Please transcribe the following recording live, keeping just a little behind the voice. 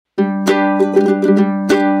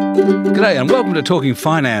G'day and welcome to Talking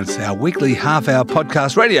Finance, our weekly half-hour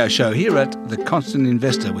podcast radio show here at The Constant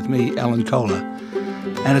Investor with me, Alan Kohler.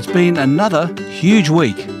 And it's been another huge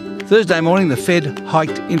week. Thursday morning, the Fed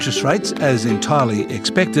hiked interest rates as entirely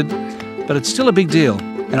expected, but it's still a big deal.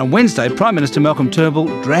 And on Wednesday, Prime Minister Malcolm Turnbull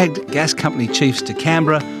dragged gas company chiefs to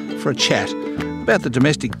Canberra for a chat about the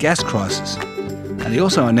domestic gas crisis. And he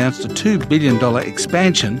also announced a $2 billion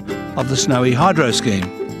expansion of the Snowy Hydro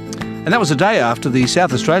scheme. And that was a day after the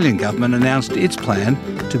South Australian government announced its plan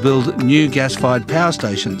to build new gas-fired power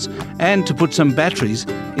stations and to put some batteries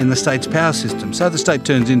in the state's power system, so the state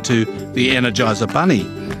turns into the Energizer Bunny.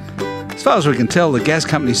 As far as we can tell, the gas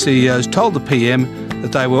company CEOs told the PM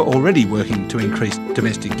that they were already working to increase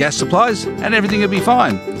domestic gas supplies and everything would be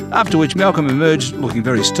fine, after which Malcolm emerged looking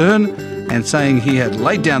very stern and saying he had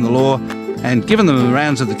laid down the law and given them the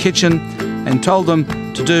rounds of the kitchen and told them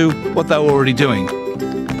to do what they were already doing.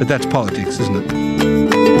 But that's politics, isn't it?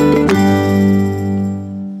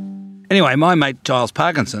 Anyway, my mate Giles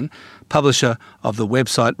Parkinson, publisher of the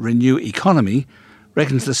website Renew Economy,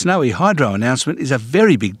 reckons the Snowy Hydro announcement is a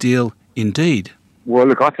very big deal indeed. Well,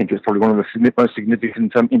 look, I think it's probably one of the most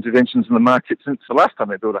significant interventions in the market since the last time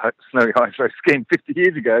they built a Snowy Hydro scheme 50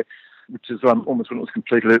 years ago, which is almost when it was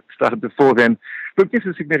completed. It started before then. But this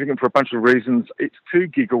is significant for a bunch of reasons. It's 2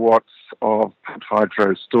 gigawatts of pumped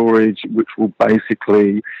hydro storage, which will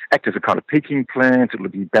basically act as a kind of peaking plant. It will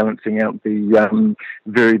be balancing out the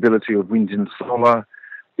variability of wind and solar.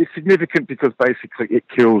 It's significant because basically it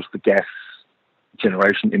kills the gas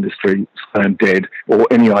generation industry stone dead, or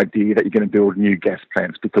any idea that you're going to build new gas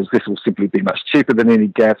plants, because this will simply be much cheaper than any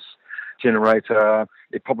gas generator.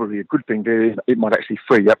 It's probably a good thing there. It might actually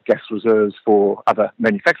free up gas reserves for other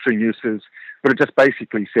manufacturing uses, but it just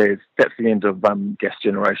basically says that's the end of gas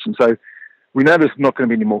generation. So we know there's not going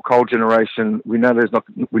to be any more coal generation. We know it looks like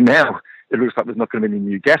there's not going to be any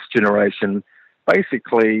new gas generation.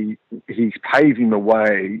 Basically, he's paving the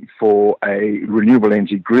way for a renewable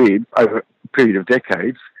energy grid over a period of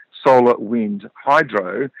decades, solar, wind,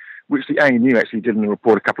 hydro, which the ANU actually did in a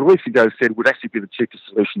report a couple of weeks ago, said would actually be the cheapest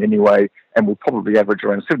solution anyway, and will probably average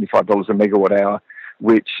around $75 a megawatt hour,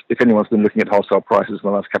 which, if anyone's been looking at wholesale prices in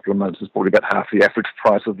the last couple of months, is probably about half the average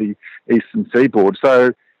price of the Eastern Seaboard.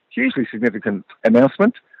 So, hugely significant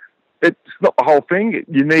announcement. It's not the whole thing.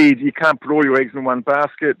 You can't put all your eggs in one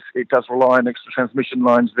basket. It does rely on extra transmission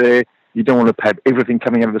lines there. You don't want to have everything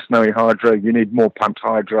coming out of the Snowy Hydro. You need more pumped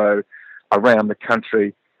hydro around the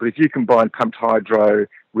country. But if you combine pumped hydro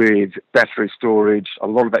with battery storage, a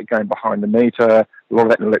lot of that going behind the meter, a lot of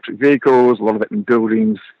that in electric vehicles, a lot of that in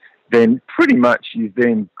buildings, then pretty much you've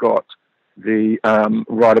then got the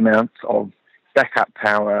right amount of backup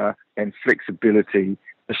power and flexibility,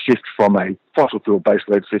 a shift from a fossil fuel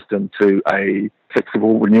baseload system to a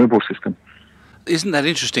flexible renewable system. Isn't that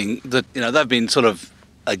interesting that they've been sort of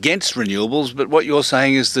against renewables, but what you're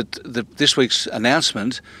saying is that this week's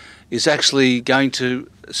announcement is actually going to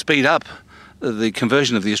speed up the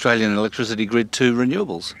conversion of the Australian electricity grid to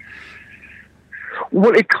renewables?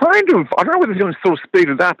 Well, it kind of, I don't know whether it's going to sort of speed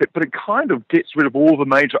it up, but it kind of gets rid of all the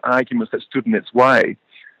major arguments that stood in its way.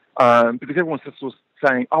 Because everyone's just sort of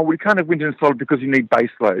saying, we can't have wind and solar because you need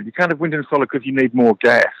baseload. You can't have wind and solar because you need more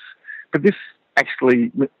gas. But this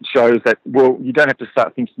actually shows that, well, you don't have to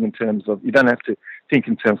think in terms of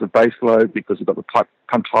baseload, because you've got the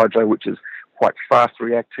pumped hydro, which is quite fast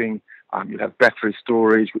reacting. You have battery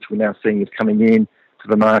storage, which we're now seeing is coming in to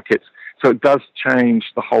the markets. So it does change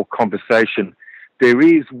the whole conversation. There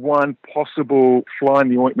is one possible fly in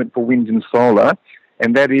the ointment for wind and solar,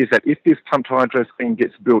 and that is that if this pumped hydro scheme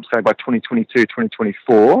gets built, say, by 2022,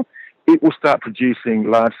 2024, it will start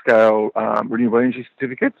producing large-scale renewable energy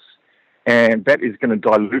certificates, and that is going to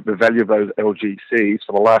dilute the value of those LGCs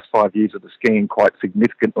for the last 5 years of the scheme quite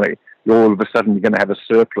significantly. All of a sudden, you're going to have a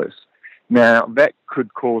surplus. Now, that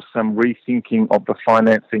could cause some rethinking of the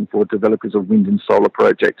financing for developers of wind and solar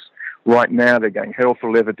projects. Right now, they're going hell for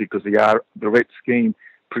leather because the RET scheme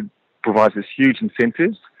provides us huge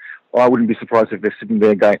incentives. I wouldn't be surprised if they're sitting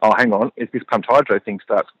there going, hang on, if this pumped hydro thing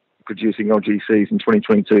starts producing LGCs in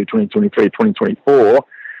 2022, 2023, 2024,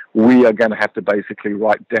 we are going to have to basically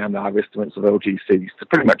write down our estimates of LGCs to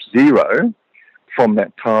pretty much zero from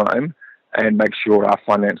that time and make sure our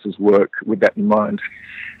finances work with that in mind.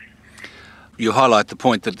 You highlight the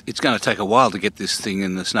point that it's going to take a while to get this thing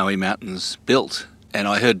in the Snowy Mountains built. And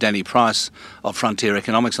I heard Danny Price of Frontier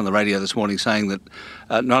Economics on the radio this morning saying that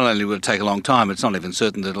not only will it take a long time, it's not even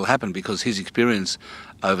certain that it'll happen, because his experience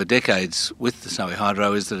over decades with the Snowy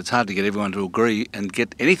Hydro is that it's hard to get everyone to agree and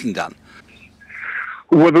get anything done.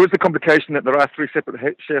 Well, there is a complication that there are three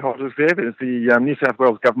separate shareholders there. There's the New South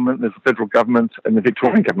Wales government, there's the federal government, and the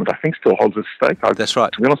Victorian government, I think, still holds a stake. That's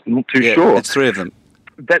right. To be honest, I'm not too sure. It's three of them.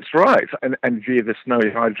 That's right, and via the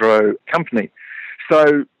Snowy Hydro company.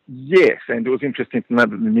 So, yes, and it was interesting to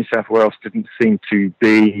note that the New South Wales didn't seem to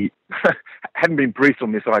be, hadn't been briefed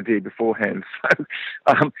on this idea beforehand.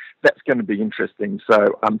 So that's going to be interesting.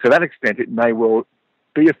 So to that extent, it may well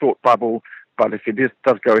be a thought bubble, but if it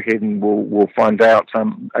does go ahead, and we'll find out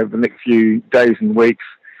over the next few days and weeks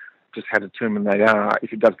just how determined they are.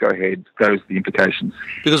 If it does go ahead, those are the implications.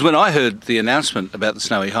 Because when I heard the announcement about the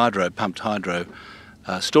Snowy Hydro, pumped hydro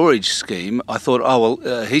storage scheme, I thought,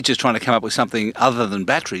 he's just trying to come up with something other than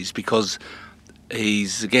batteries, because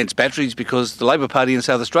he's against batteries, because the Labor Party in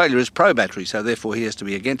South Australia is pro-battery, so therefore he has to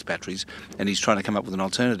be against batteries, and he's trying to come up with an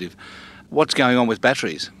alternative. What's going on with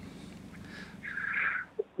batteries?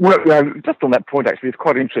 Well, just on that point, actually, it's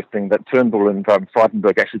quite interesting that Turnbull and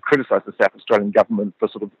Frydenberg actually criticised the South Australian government for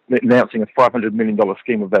sort of announcing a $500 million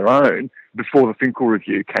scheme of their own before the Finkel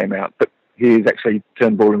review came out. But here's actually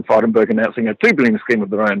Turnbull and Frydenberg announcing a $2 billion scheme of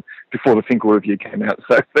their own before the Finkel review came out.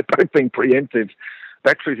 So they're both being preemptive.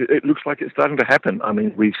 Batteries, it looks like it's starting to happen. I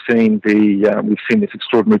mean, we've seen this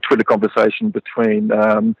extraordinary Twitter conversation between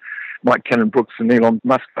Mike Cannon-Brookes and Elon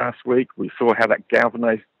Musk last week. We saw how that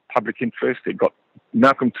galvanised public interest. It got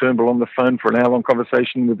Malcolm Turnbull on the phone for an hour-long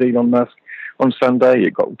conversation with Elon Musk on Sunday.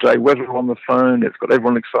 It got Jay Weatherill on the phone. It's got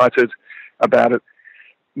everyone excited about it.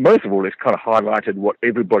 Most of all, it's kind of highlighted what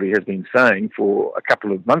everybody has been saying for a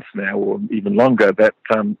couple of months now, or even longer, that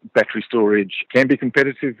battery storage can be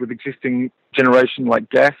competitive with existing generation like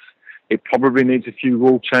gas. It probably needs a few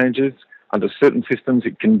rule changes. Under certain systems,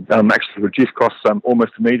 it can actually reduce costs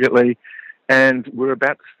almost immediately. And we're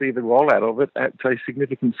about to see the rollout of it at a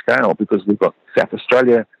significant scale, because we've got South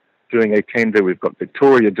Australia doing a tender, we've got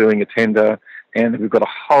Victoria doing a tender, and we've got a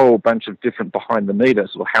whole bunch of different behind-the-meter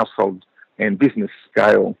sort of household and business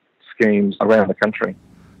scale schemes around the country.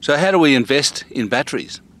 So how do we invest in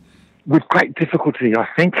batteries? With great difficulty, I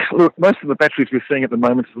think. Look, most of the batteries we're seeing at the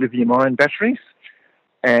moment are lithium-ion batteries,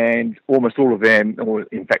 and almost all of them, or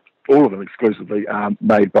in fact all of them exclusively, are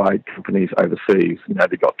made by companies overseas. You know,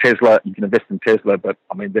 they've got Tesla. You can invest in Tesla, but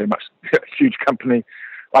I mean, they're a huge company.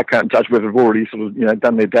 I can't judge whether they've already sort of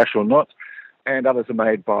done their dash or not. And others are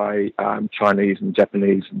made by Chinese and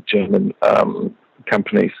Japanese and German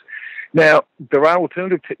companies. Now, there are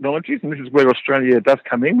alternative technologies, and this is where Australia does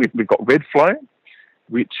come in. We've got Redflow,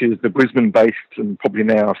 which is the Brisbane-based and probably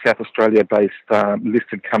now South Australia-based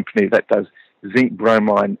listed company that does zinc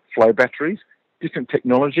bromine flow batteries. Different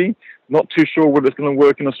technology. Not too sure whether it's going to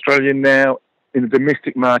work in Australia now in the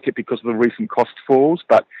domestic market because of the recent cost falls,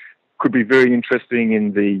 but could be very interesting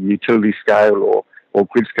in the utility scale or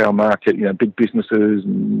grid scale market, big businesses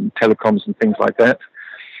and telecoms and things like that.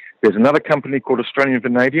 There's another company called Australian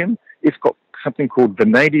Vanadium. It's got something called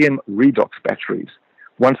vanadium redox batteries.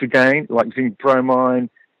 Once again, like zinc bromine,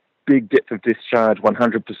 big depth of discharge,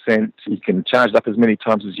 100%. You can charge it up as many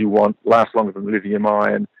times as you want, last longer than lithium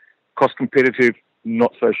ion. Cost competitive,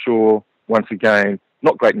 not so sure. Once again,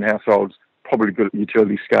 not great in households, probably good at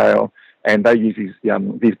utility scale. And they use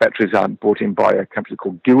these batteries are brought in by a company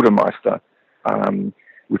called Gildemeister,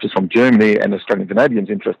 which is from Germany, and Australian Vanadium's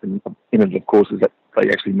interest in it, of course, is that they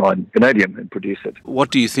actually mine vanadium and produce it.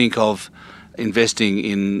 What do you think of investing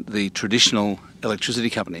in the traditional electricity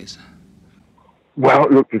companies? Well,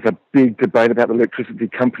 look, there's a big debate about electricity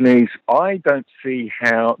companies. I don't see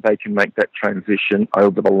how they can make that transition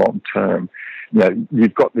over the long term.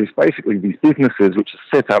 You've got these businesses which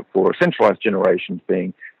are set up for centralised generations,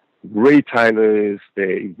 being retailers.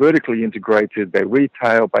 They're vertically integrated. Their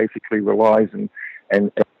retail basically relies and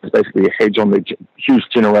is basically a hedge on the huge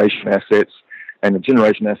generation assets, and the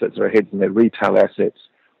generation assets are a hedge on their retail assets.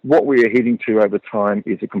 What we are heading to over time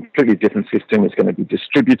is a completely different system. It's going to be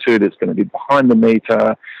distributed. It's going to be behind the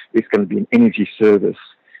meter. It's going to be an energy service.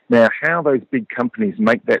 Now, how those big companies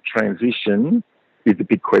make that transition is a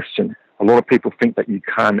big question. A lot of people think that you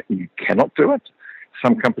cannot do it.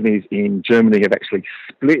 Some companies in Germany have actually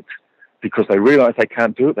split because they realise they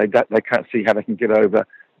can't do it. They can't see how they can get over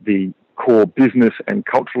the core business and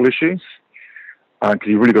cultural issues, because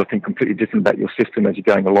you really got to think completely different about your system as you're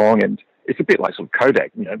going along. And it's a bit like sort of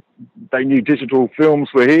Kodak. They knew digital films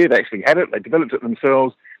were here. They actually had it. They developed it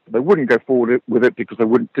themselves, but they wouldn't go forward with it because they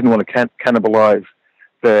didn't want to cannibalise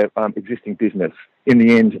their existing business. In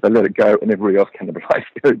the end, they let it go, and everybody else cannibalised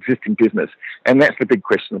their existing business. And that's the big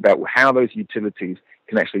question about how those utilities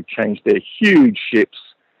can actually change their huge ships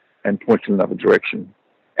and point in another direction.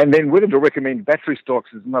 And then whether to recommend battery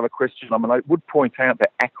stocks is another question. I would point out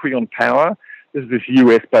that Acreon Power, this is this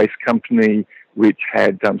US-based company which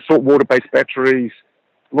had saltwater-based batteries.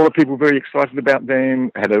 A lot of people were very excited about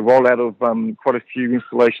them, had a rollout of quite a few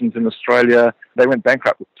installations in Australia. They went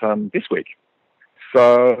bankrupt this week.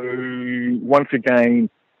 So once again,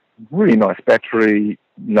 really nice battery,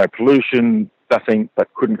 no pollution, nothing,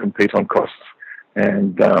 but couldn't compete on costs.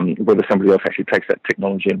 And whether somebody else actually takes that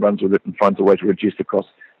technology and runs with it and finds a way to reduce the cost,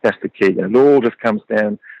 that's the key. And it all just comes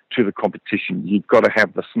down to the competition. You've got to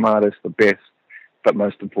have the smartest, the best, but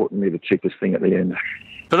most importantly, the cheapest thing at the end.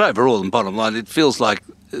 But overall, and bottom line, it feels like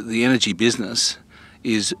the energy business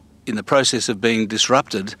is in the process of being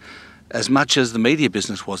disrupted as much as the media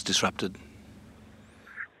business was disrupted.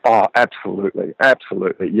 Oh, absolutely.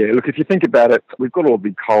 Absolutely. Yeah. Look, if you think about it, we've got all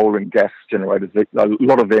the coal and gas generators. A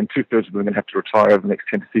lot of them, 2/3 of them are going to have to retire over the next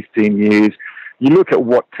 10 to 15 years. You look at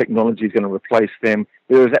what technology is going to replace them,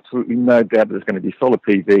 there is absolutely no doubt that there's going to be solar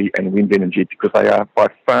PV and wind energy because they are by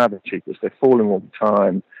far the cheapest. They're falling all the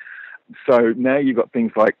time. So now you've got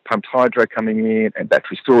things like pumped hydro coming in and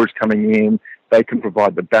battery storage coming in. They can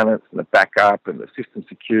provide the balance and the backup and the system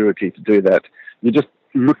security to do that. You're just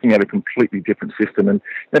looking at a completely different system. And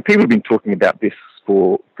people have been talking about this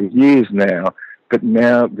for years now, but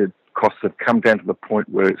now the costs have come down to the point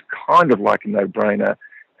where it's kind of like a no-brainer.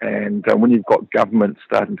 And when you've got government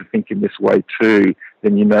starting to think in this way too,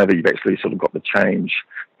 then you know that you've actually sort of got the change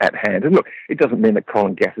at hand. And look, it doesn't mean that coal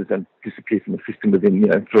and gas is going to disappear from the system within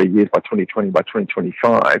 3 years, by 2020, by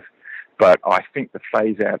 2025. But I think the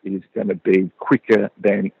phase out is going to be quicker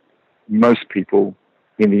than most people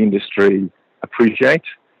in the industry appreciate,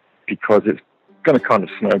 because it's going to kind of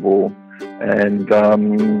snowball. And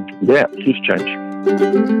huge change.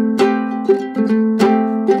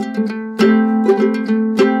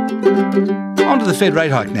 On to the Fed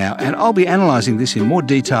rate hike now, and I'll be analysing this in more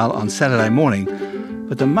detail on Saturday morning.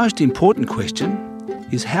 But the most important question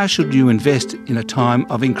is, how should you invest in a time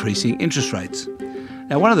of increasing interest rates?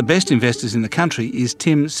 Now, one of the best investors in the country is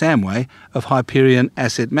Tim Samway of Hyperion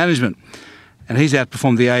Asset Management, and he's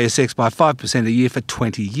outperformed the ASX by 5% a year for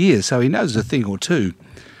 20 years, so he knows a thing or two.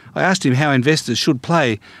 I asked him how investors should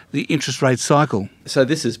play the interest rate cycle. So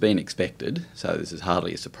this has been expected, so this is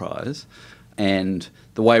hardly a surprise. And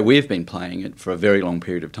the way we've been playing it for a very long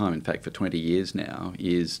period of time, in fact for 20 years now,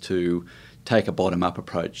 is to take a bottom-up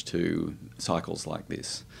approach to cycles like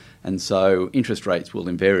this. And so interest rates will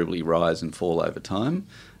invariably rise and fall over time.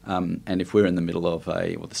 And if we're in the middle of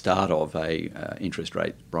the start of a interest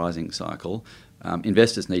rate rising cycle,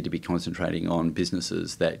 investors need to be concentrating on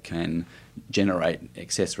businesses that can generate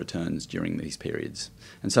excess returns during these periods.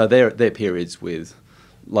 And so they're periods with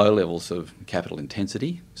low levels of capital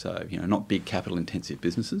intensity, so not big capital intensive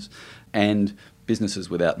businesses, and businesses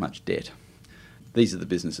without much debt. These are the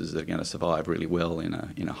businesses that are going to survive really well in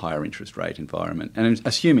a higher interest rate environment. And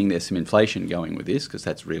assuming there's some inflation going with this, because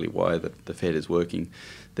that's really why the Fed is working,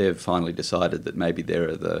 they've finally decided that maybe there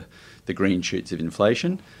are the green shoots of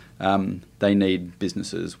inflation. They need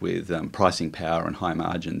businesses with pricing power and high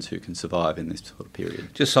margins who can survive in this sort of period.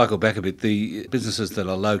 Just cycle back a bit. The businesses that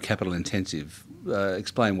are low capital intensive,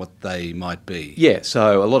 explain what they might be. Yeah,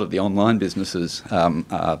 so a lot of the online businesses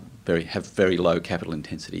have very low capital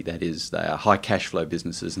intensity. That is, they are high cash flow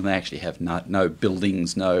businesses, and they actually have no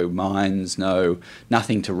buildings, no mines,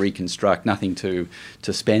 nothing to reconstruct, nothing to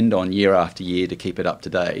spend on year after year to keep it up to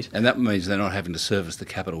date. And that means they're not having to service the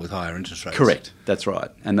capital with higher interest rates. Correct, that's right.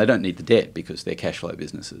 And they don't need the debt because they're cash flow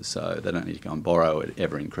businesses, so they don't need to go and borrow at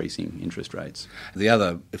ever increasing interest rates. The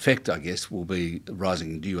other effect, I guess, will be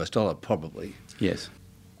rising US dollar, probably. Yes.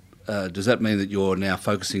 Does that mean that you're now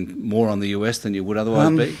focusing more on the US than you would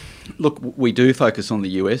otherwise be? Look, we do focus on the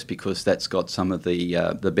US because that's got some of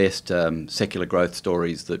the best secular growth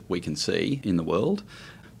stories that we can see in the world.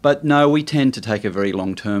 But no, we tend to take a very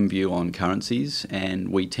long-term view on currencies, and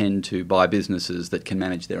we tend to buy businesses that can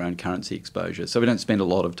manage their own currency exposure. So we don't spend a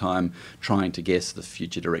lot of time trying to guess the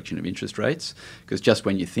future direction of interest rates, because just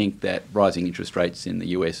when you think that rising interest rates in the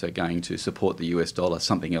US are going to support the US dollar,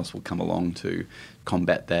 something else will come along to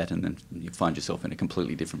combat that, and then you find yourself in a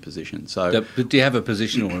completely different position. So, but do you have a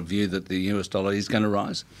position or a view that the US dollar is going to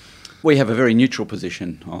rise? We have a very neutral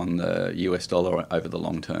position on the US dollar over the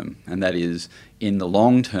long term, and that is, in the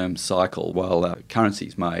long-term cycle, while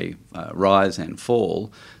currencies may rise and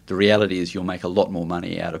fall, the reality is you'll make a lot more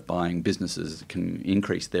money out of buying businesses that can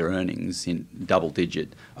increase their earnings in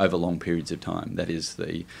double-digit over long periods of time. That is,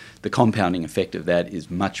 the compounding effect of that is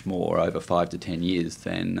much more over 5 to 10 years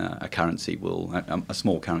than a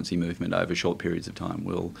small currency movement over short periods of time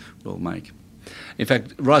will make. In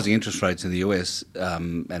fact, rising interest rates in the US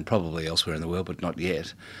and probably elsewhere in the world, but not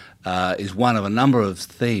yet, is one of a number of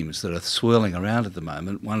themes that are swirling around at the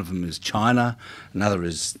moment. One of them is China. Another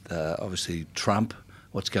is obviously Trump,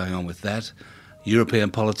 what's going on with that,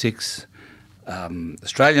 European politics,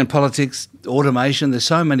 Australian politics, automation. There's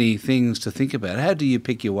so many things to think about. How do you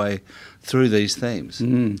pick your way through these themes?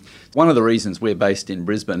 One of the reasons we're based in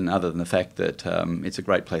Brisbane, other than the fact that it's a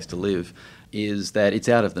great place to live, is that it's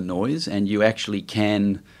out of the noise and you actually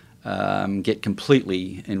can get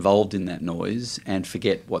completely involved in that noise and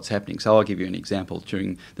forget what's happening. So I'll give you an example.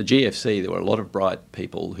 During the GFC, there were a lot of bright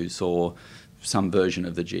people who saw some version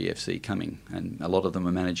of the GFC coming, and a lot of them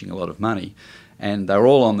are managing a lot of money. And they were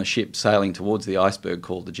all on the ship sailing towards the iceberg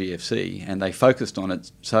called the GFC, and they focused on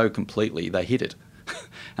it so completely they hit it.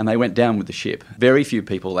 And they went down with the ship. Very few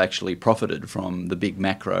people actually profited from the big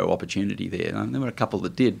macro opportunity there. And there were a couple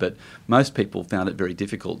that did, but most people found it very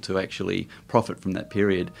difficult to actually profit from that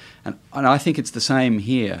period. And I think it's the same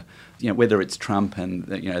here. You know, whether it's Trump and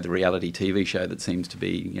the reality TV show that seems to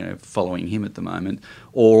be following him at the moment,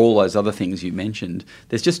 or all those other things you mentioned,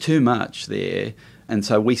 there's just too much there. And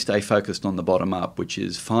so we stay focused on the bottom up, which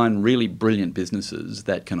is find really brilliant businesses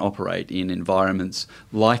that can operate in environments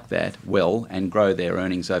like that well and grow their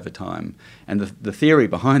earnings over time. And the theory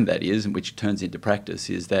behind that is, and which turns into practice,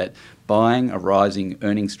 is that buying a rising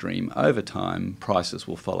earning stream over time, prices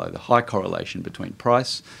will follow. The high correlation between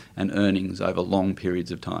price and earnings over long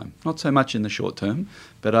periods of time. Not so much in the short term,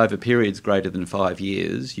 but over periods greater than 5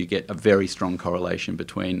 years, you get a very strong correlation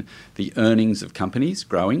between the earnings of companies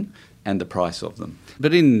growing and the price of them.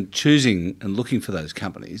 But in choosing and looking for those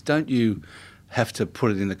companies, don't you have to put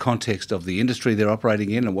it in the context of the industry they're operating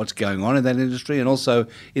in and what's going on in that industry, and also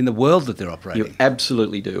in the world that they're operating? You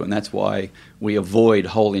absolutely do, and that's why we avoid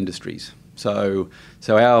whole industries. So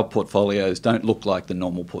our portfolios don't look like the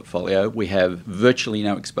normal portfolio. We have virtually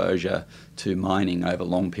no exposure to mining over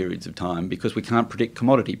long periods of time because we can't predict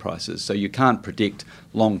commodity prices. So you can't predict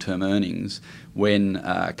long-term earnings when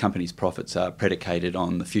a company's profits are predicated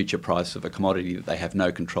on the future price of a commodity that they have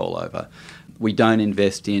no control over. We don't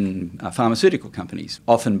invest in pharmaceutical companies,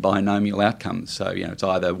 often binomial outcomes. So it's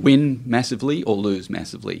either win massively or lose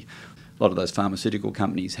massively. A lot of those pharmaceutical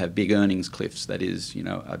companies have big earnings cliffs. That is,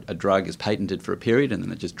 a drug is patented for a period and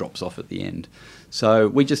then it just drops off at the end. So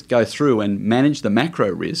we just go through and manage the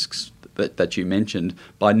macro risks that you mentioned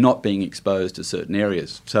by not being exposed to certain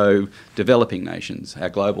areas. So developing nations, our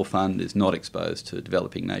global fund is not exposed to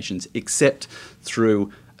developing nations except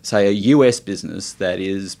through, say, a US business that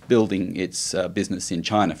is building its business in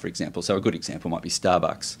China, for example. So a good example might be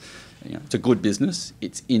Starbucks. It's a good business,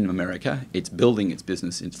 it's in America, it's building its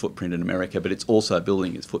business, its footprint in America, but it's also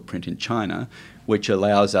building its footprint in China, which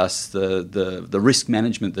allows us the risk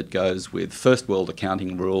management that goes with first world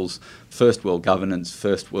accounting rules, first world governance,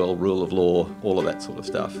 first world rule of law, all of that sort of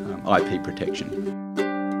stuff, IP protection.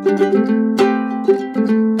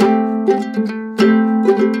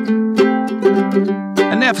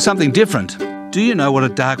 And now for something different. Do you know what a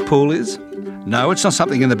dark pool is? No, it's not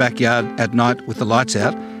something in the backyard at night with the lights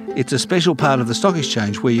out. It's a special part of the stock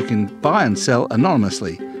exchange where you can buy and sell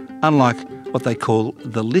anonymously, unlike what they call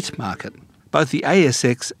the lit market. Both the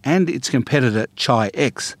ASX and its competitor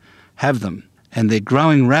Chi-X have them, and they're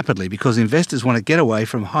growing rapidly because investors want to get away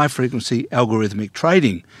from high-frequency algorithmic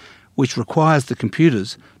trading, which requires the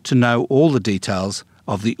computers to know all the details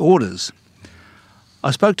of the orders.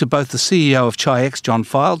 I spoke to both the CEO of Chi-X, John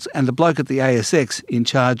Files, and the bloke at the ASX in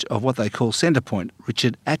charge of what they call Centrepoint,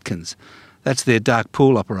 Richard Atkins. That's their dark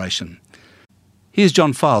pool operation. Here's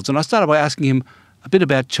John Files, and I started by asking him a bit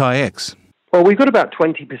about Chi-X. Well, we've got about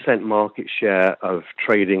 20% market share of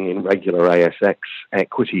trading in regular ASX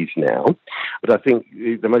equities now. But I think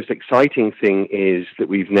the most exciting thing is that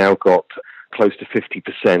we've now got close to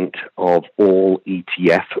 50% of all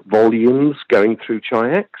ETF volumes going through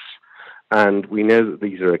Chi-X. And we know that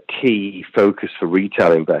these are a key focus for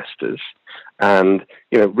retail investors. And,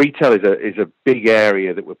 retail is a big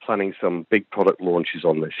area that we're planning some big product launches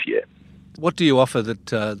on this year. What do you offer that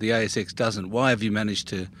the ASX doesn't? Why have you managed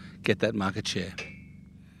to get that market share?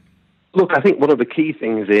 Look, I think one of the key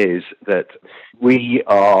things is that we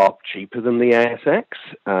are cheaper than the ASX.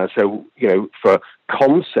 For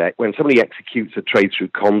CommSec, when somebody executes a trade through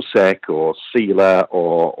CommSec or Sealer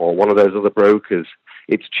or one of those other brokers,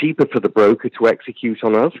 it's cheaper for the broker to execute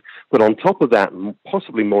on us. But on top of that, and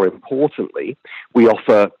possibly more importantly, we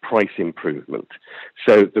offer price improvement.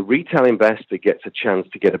 So the retail investor gets a chance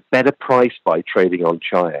to get a better price by trading on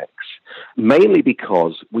Chi-X, mainly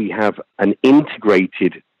because we have an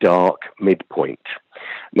integrated dark midpoint.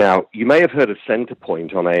 Now, you may have heard of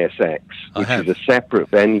Centrepoint on ASX, which is a separate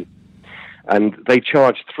venue. And they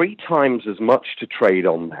charge 3 times as much to trade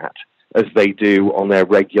on that as they do on their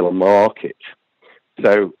regular market.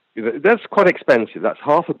 So that's quite expensive. That's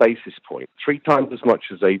half a basis point, 3 times as much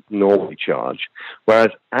as they normally charge. Whereas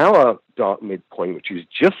our dark midpoint, which is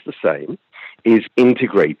just the same, is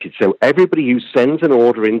integrated. So everybody who sends an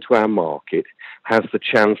order into our market has the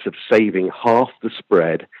chance of saving half the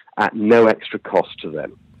spread at no extra cost to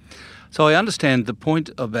them. So I understand the point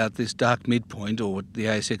about this dark midpoint, or what the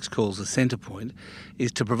ASX calls the centre point,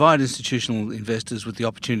 is to provide institutional investors with the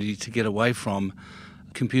opportunity to get away from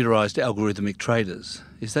computerised algorithmic traders.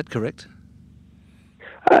 Is that correct?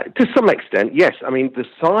 To some extent, yes. I mean, the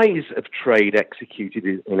size of trade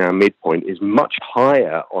executed in our midpoint is much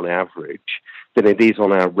higher on average than it is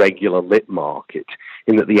on our regular lit market,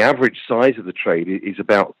 in that the average size of the trade is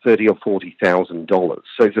about $30,000 or $40,000.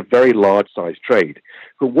 So it's a very large size trade.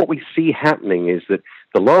 But what we see happening is that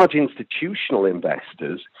the large institutional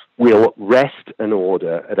investors will rest an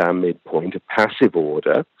order at our midpoint, a passive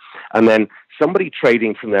order, and then somebody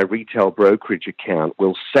trading from their retail brokerage account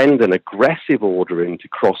will send an aggressive order in to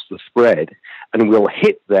cross the spread, and will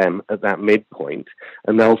hit them at that midpoint,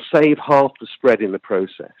 and they'll save half the spread in the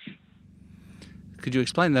process. Could you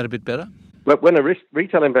explain that a bit better? But when a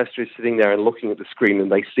retail investor is sitting there and looking at the screen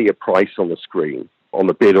and they see a price on the screen, on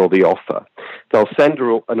the bid or the offer, they'll send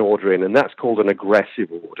an order in, and that's called an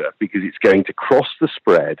aggressive order because it's going to cross the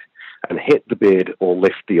spread and hit the bid or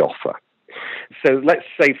lift the offer. So let's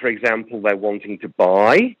say, for example, they're wanting to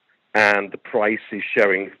buy and the price is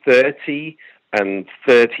showing 30 and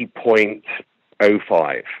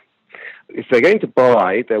 30.05. If they're going to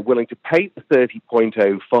buy, they're willing to pay the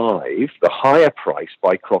 30.05, the higher price,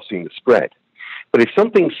 by crossing the spread. But if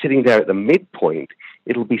something's sitting there at the midpoint,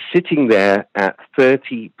 it'll be sitting there at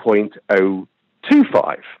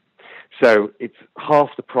 30.025. So it's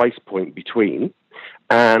half the price point between.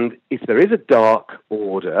 And if there is a dark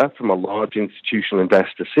order from a large institutional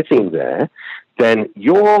investor sitting there, then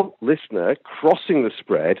your listener crossing the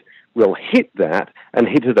spread will hit that and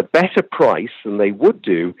hit at a better price than they would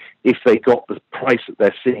do if they got the price that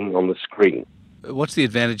they're seeing on the screen. What's the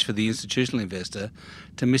advantage for the institutional investor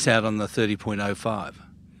to miss out on the 30.05?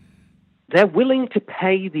 They're willing to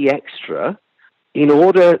pay the extra in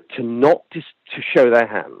order to not to show their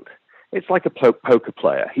hand. It's like a poker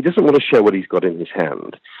player. He doesn't want to show what he's got in his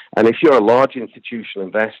hand. And if you're a large institutional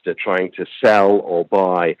investor trying to sell or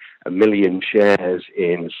buy 1 million shares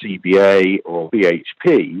in CBA or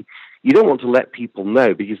BHP, you don't want to let people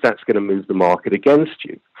know because that's going to move the market against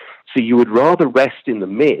you. So you would rather rest in the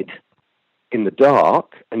mid, in the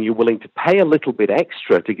dark, and you're willing to pay a little bit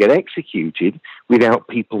extra to get executed without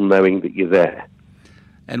people knowing that you're there.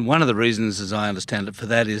 And one of the reasons, as I understand it, for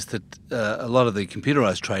that is that a lot of the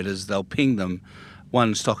computerised traders, they'll ping them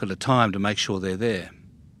one stock at a time to make sure they're there.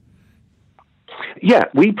 Yeah,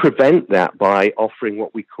 we prevent that by offering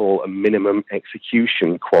what we call a minimum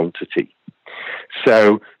execution quantity.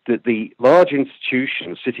 So that the large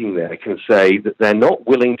institutions sitting there can say that they're not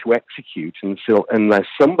willing to execute unless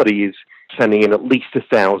somebody is sending in at least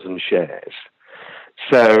 1,000 shares.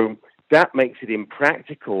 So that makes it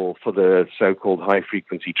impractical for the so-called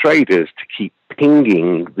high-frequency traders to keep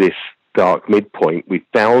pinging this dark midpoint with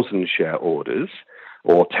 1,000 share orders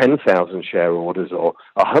or 10,000 share orders or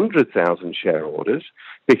 100,000 share orders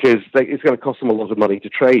because it's going to cost them a lot of money to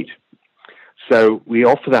trade. So we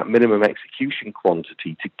offer that minimum execution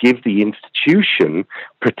quantity to give the institution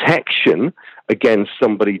protection against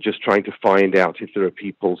somebody just trying to find out if there are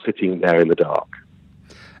people sitting there in the dark.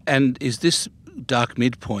 And is this dark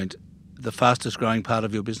midpoint the fastest growing part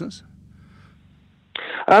of your business?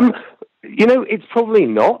 It's probably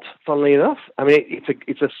not, funnily enough. I mean,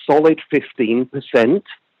 it's a solid 15%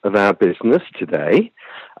 of our business today.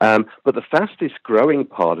 But the fastest growing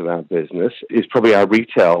part of our business is probably our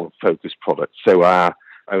retail focused products. So our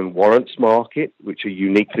own warrants market, which are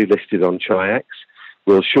uniquely listed on Chi-X.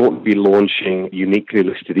 We'll shortly be launching uniquely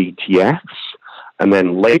listed ETFs. And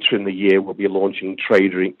then later in the year, we'll be launching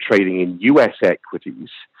trading in US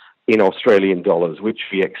equities in Australian dollars, which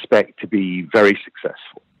we expect to be very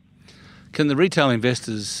successful. Can the retail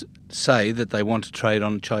investors say that they want to trade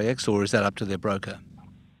on Chi-X, or is that up to their broker?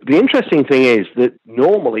 The interesting thing is that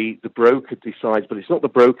normally the broker decides, but it's not the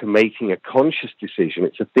broker making a conscious decision.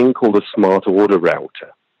 It's a thing called a smart order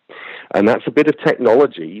router. And that's a bit of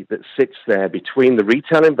technology that sits there between the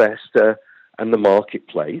retail investor and the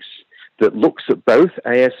marketplace that looks at both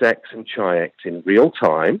ASX and Chi-X in real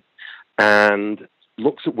time and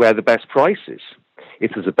looks at where the best price is.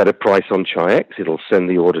 If there's a better price on Chi-X, it'll send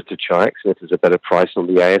the order to Chi-X. And if there's a better price on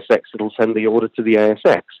the ASX, it'll send the order to the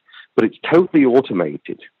ASX. But it's totally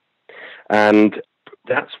automated. And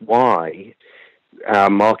that's why our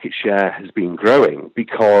market share has been growing,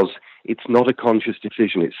 because it's not a conscious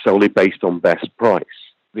decision. It's solely based on best price.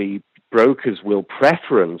 The brokers will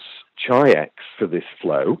preference Chi-X for this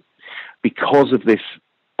flow because of this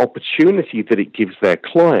opportunity that it gives their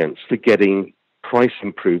clients for getting price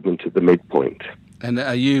improvement at the midpoint. And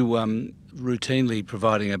are you routinely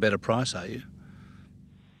providing a better price, are you?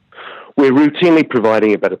 We're routinely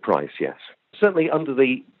providing a better price, yes. Certainly under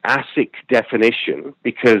the ASIC definition,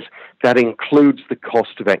 because that includes the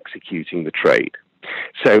cost of executing the trade.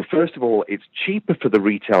 So first of all, it's cheaper for the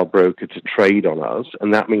retail broker to trade on us,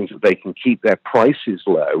 and that means that they can keep their prices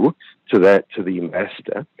low to the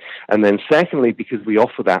investor. And then secondly, because we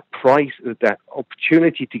offer that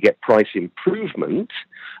opportunity to get price improvement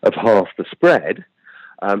of half the spread,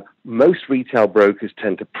 most retail brokers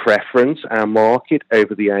tend to preference our market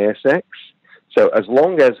over the ASX. So as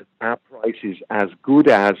long as our price is as good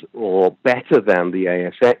as or better than the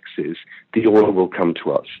ASX's, the order will come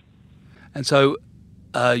to us. And so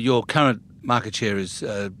your current market share is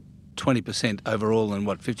 20% overall and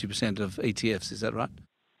 50% of ETFs, is that right?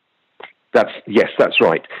 Yes, that's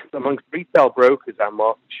right. Amongst retail brokers, our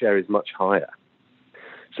market share is much higher.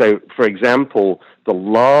 So, for example, the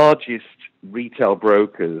largest retail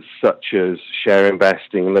brokers such as Share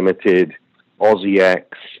Investing Limited, AussieX,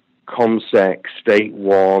 CommSec, State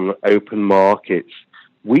One, Open Markets,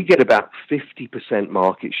 we get about 50%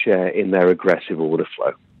 market share in their aggressive order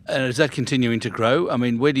flow. And is that continuing to grow? I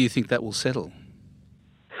mean, where do you think that will settle?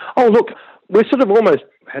 Oh, look, we're sort of almost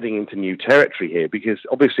heading into new territory here, because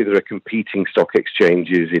obviously there are competing stock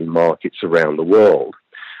exchanges in markets around the world.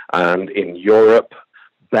 And in Europe,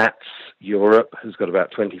 BATS Europe has got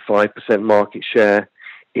about 25% market share.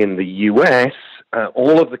 In the US,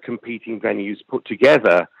 all of the competing venues put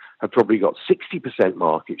together have probably got 60%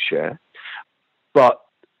 market share. But,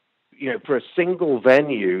 for a single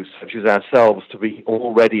venue such as ourselves to be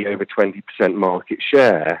already over 20% market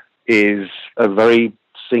share is a very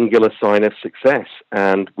singular sign of success.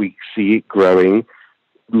 And we see it growing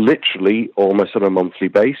literally almost on a monthly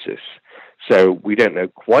basis. So we don't know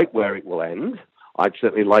quite where it will end. I'd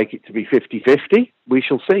certainly like it to be 50-50. We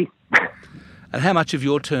shall see. And how much of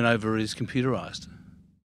your turnover is computerised?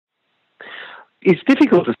 It's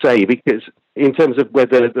difficult to say, because in terms of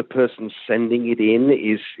whether the person sending it in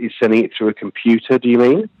is sending it through a computer, do you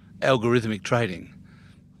mean? Algorithmic trading.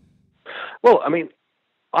 Well, I mean,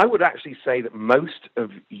 I would actually say that most of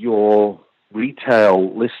your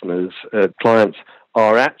retail listeners, clients,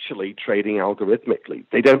 are actually trading algorithmically.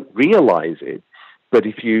 They don't realize it, but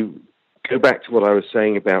if you go back to what I was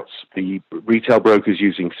saying about the retail brokers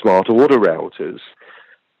using smart order routers,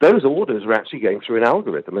 those orders are actually going through an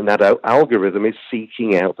algorithm, and that algorithm is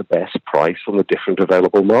seeking out the best price on the different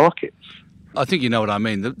available markets. I think you know what I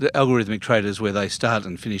mean. The algorithmic traders where they start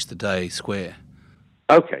and finish the day square.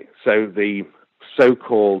 Okay, so the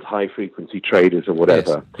so-called high-frequency traders or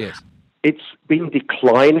whatever. Yes. It's been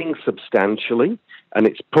declining substantially, and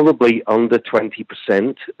it's probably under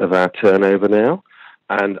 20% of our turnover now.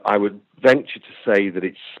 And I would venture to say that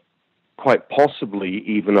it's quite possibly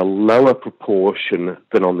even a lower proportion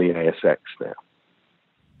than on the ASX now.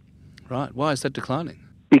 Right. Why is that declining?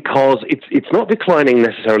 Because it's not declining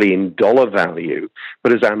necessarily in dollar value,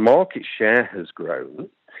 but as our market share has grown,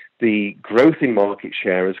 the growth in market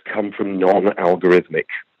share has come from non-algorithmic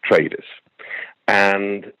traders.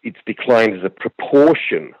 And it's declined as a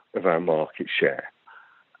proportion of our market share.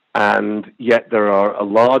 And yet there are a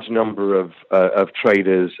large number of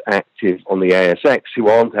traders active on the ASX who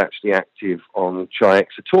aren't actually active on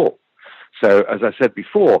Chi-X at all. So as I said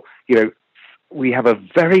before, we have a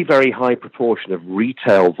very, very high proportion of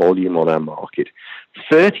retail volume on our market.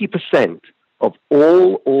 30% of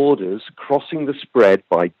all orders crossing the spread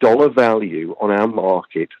by dollar value on our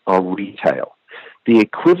market are retail. The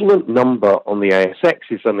equivalent number on the ASX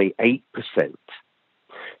is only 8%.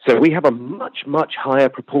 So we have a much, much higher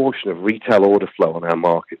proportion of retail order flow on our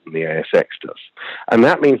market than the ASX does. And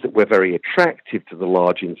that means that we're very attractive to the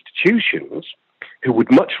large institutions who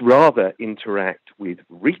would much rather interact with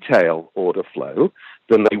retail order flow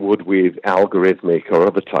than they would with algorithmic or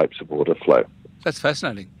other types of order flow. That's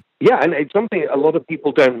fascinating. Yeah, and it's something a lot of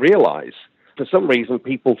people don't realize. For some reason,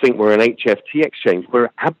 people think we're an HFT exchange. We're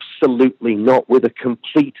absolutely not. We're the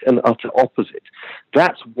complete and utter opposite.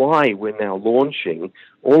 That's why we're now launching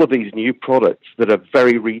all of these new products that are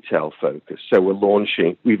very retail focused. So we've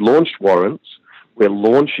launched warrants. We're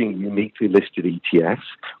launching uniquely listed ETFs.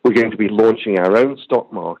 We're going to be launching our own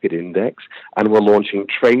stock market index, and we're launching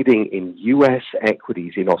trading in US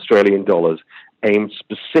equities in Australian dollars, aimed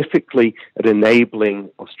specifically at enabling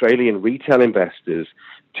Australian retail investors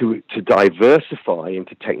to diversify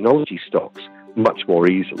into technology stocks much more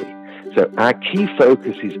easily. So our key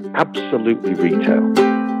focus is absolutely retail.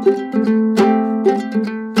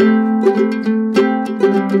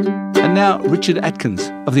 And now Richard Atkins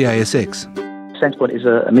of the ASX. Centrepoint is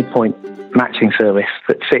a midpoint matching service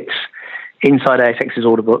that sits inside ASX's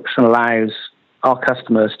order books and allows our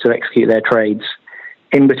customers to execute their trades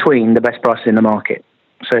in between the best prices in the market.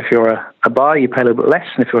 So if you're a buyer, you pay a little bit less,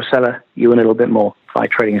 and if you're a seller, you earn a little bit more by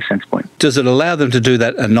trading a Centrepoint. Does it allow them to do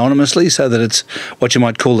that anonymously so that it's what you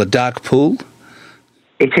might call a dark pool?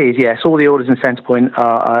 It is, yes. All the orders in Centrepoint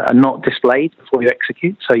are not displayed before you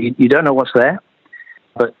execute, so you don't know what's there.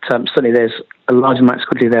 But certainly there's a large amount of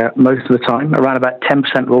liquidity there most of the time. Around about 10%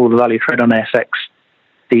 of all the value trade on ASX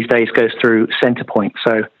these days goes through Centrepoint.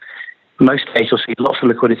 So most days you'll see lots of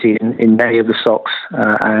liquidity in many of the stocks,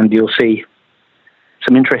 and you'll see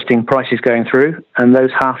some interesting prices going through, and those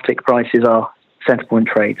half-tick prices are Centrepoint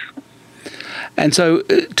trades. And so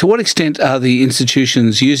to what extent are the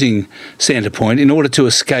institutions using Centrepoint in order to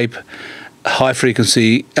escape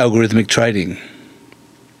high-frequency algorithmic trading?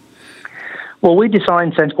 Well, we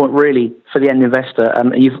designed Centrepoint really for the end investor,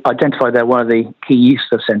 and you've identified there one of the key uses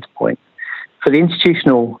of Centrepoint. For the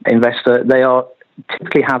institutional investor, they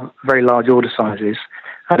typically have very large order sizes,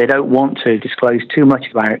 and they don't want to disclose too much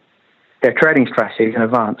about their trading strategies in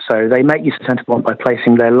advance. So they make use of Centrepoint by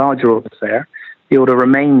placing their larger orders there. The order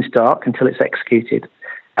remains dark until it's executed,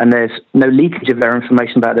 and there's no leakage of their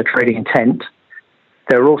information about their trading intent.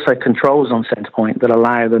 There are also controls on Centrepoint that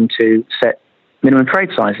allow them to set minimum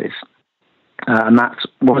trade sizes, and that's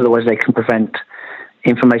one of the ways they can prevent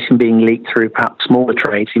information being leaked through perhaps smaller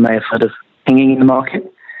trades. You may have heard of pinging in the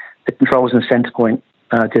market. The controls in Centrepoint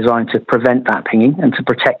are designed to prevent that pinging and to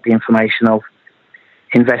protect the information of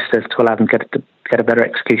investors to allow them to get a better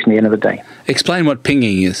execution at the end of the day. Explain what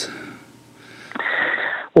pinging is.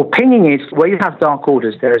 Well, pinging is where you have dark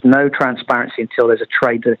orders, there is no transparency until there's a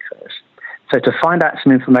trade that occurs. So to find out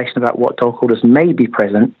some information about what dark orders may be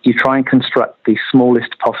present, you try and construct the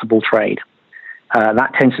smallest possible trade.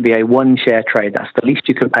 That tends to be a one-share trade. That's the least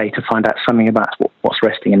you can pay to find out something about what's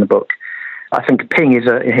resting in the book. I think ping is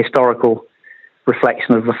a historical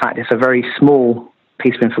reflection of the fact it's a very small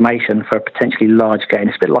piece of information for a potentially large gain.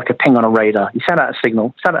 It's a bit like a ping on a radar. You send out a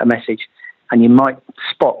signal, send out a message, and you might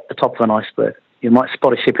spot the top of an iceberg. You might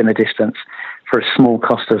spot a ship in the distance for a small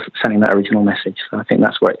cost of sending that original message. So I think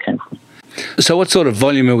that's where it came from. So what sort of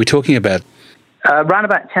volume are we talking about? Around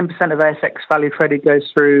about 10% of ASX value traded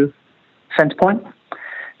goes through Centrepoint.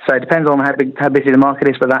 So it depends on how busy the market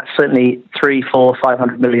is, but that's certainly $300, $400,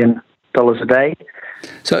 $500 million a day.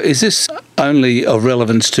 So is this only of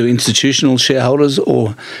relevance to institutional shareholders,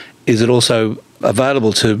 or is it also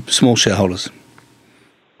available to small shareholders?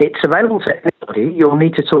 It's available to anybody. You'll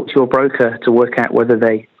need to talk to your broker to work out whether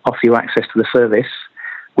they offer you access to the service.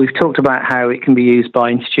 We've talked about how it can be used by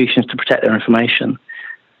institutions to protect their information.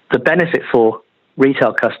 The benefit for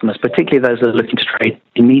retail customers, particularly those that are looking to trade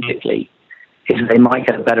immediately, is they might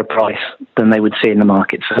get a better price than they would see in the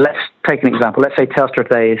market. So let's take an example. Let's say Telstra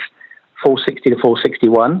today is 460 to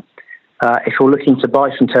 461. If you're looking to buy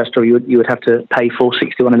some Telstra, you would have to pay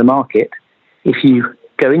 461 in the market. If you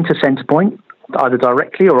go into Centrepoint, either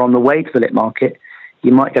directly or on the way to the lit market,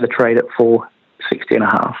 you might get a trade at 460 and a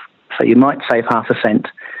half. So you might save half a cent,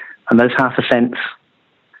 and those half a cents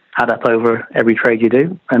add up over every trade you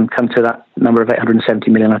do and come to that number of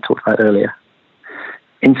 870 million I talked about earlier.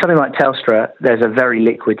 In something like Telstra, there's a very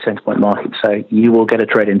liquid Centrepoint market, so you will get a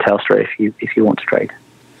trade in Telstra if you want to trade.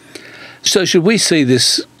 So should we see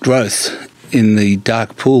this growth in the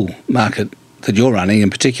dark pool market that you're running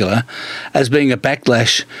in particular as being a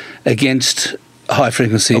backlash against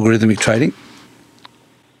high-frequency algorithmic trading?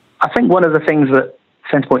 I think one of the things that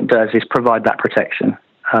Centrepoint does is provide that protection.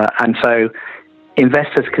 And so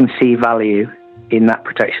investors can see value in that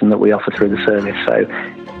protection that we offer through the service. So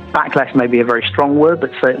backlash may be a very strong word,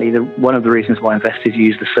 but certainly one of the reasons why investors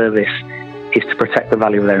use the service is to protect the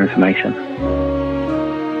value of their information.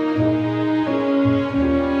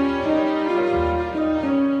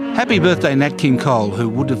 Happy birthday, Nat King Cole, who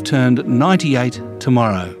would have turned 98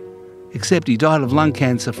 tomorrow. Except he died of lung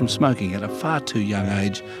cancer from smoking at a far too young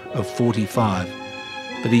age of 45.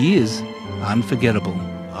 But he is unforgettable.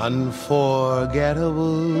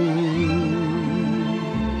 Unforgettable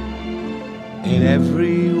in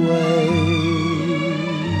every way,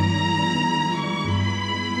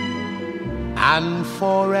 and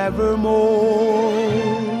forevermore.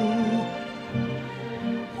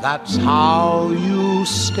 That's how you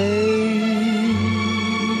stay.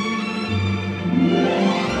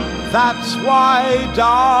 That's why,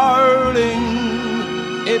 darling,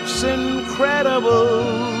 It's incredible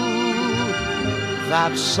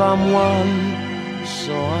that someone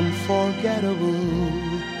so unforgettable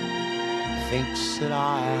thinks that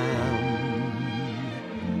I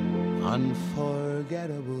am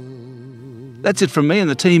unforgettable. That's it from me and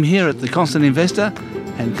the team here at The Constant Investor,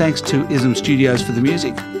 and thanks to ISM Studios for the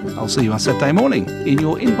music. I'll see you on Saturday morning in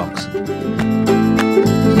your inbox.